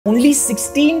Only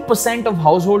 16% of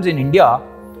households in India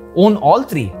own all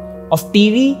three of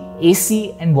TV,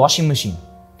 AC and washing machine.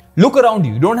 Look around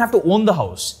you, you don't have to own the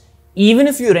house. Even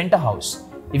if you rent a house,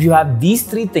 if you have these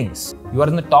three things, you are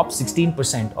in the top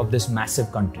 16% of this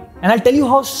massive country. And I'll tell you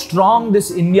how strong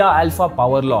this India Alpha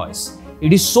Power Law is.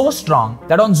 It is so strong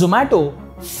that on Zomato,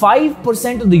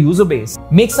 5% of the user base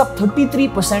makes up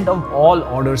 33% of all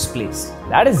orders placed.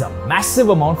 That is a massive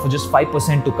amount for just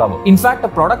 5% to cover. In fact, a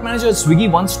product manager at Swiggy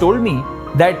once told me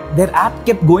that their app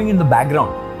kept going in the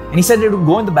background. And he said it would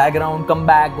go in the background, come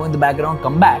back, go in the background,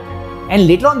 come back. And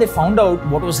later on they found out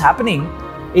what was happening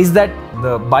is that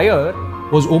the buyer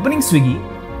was opening Swiggy,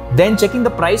 then checking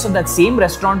the price of that same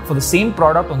restaurant for the same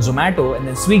product on Zomato, and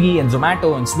then Swiggy and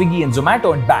Zomato and Swiggy and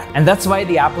Zomato and back. And that's why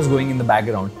the app was going in the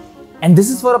background. And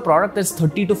this is for a product that's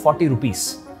 30 to 40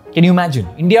 rupees. Can you imagine?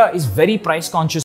 India is very price conscious.